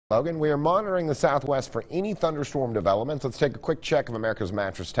Logan, we are monitoring the southwest for any thunderstorm developments. Let's take a quick check of America's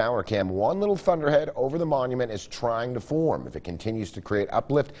Mattress Tower cam. One little thunderhead over the monument is trying to form. If it continues to create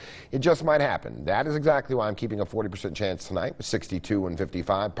uplift, it just might happen. That is exactly why I'm keeping a 40% chance tonight with 62 and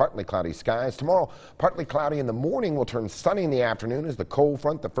 55. Partly cloudy skies. Tomorrow, partly cloudy in the morning, will turn sunny in the afternoon as the cold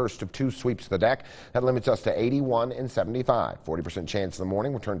front, the first of two, sweeps the deck. That limits us to 81 and 75. 40% chance in the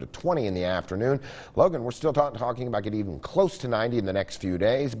morning, will turn to 20 in the afternoon. Logan, we're still talking about getting even close to 90 in the next few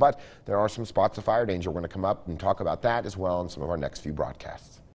days. But there are some spots of fire danger. We're going to come up and talk about that as well in some of our next few broadcasts.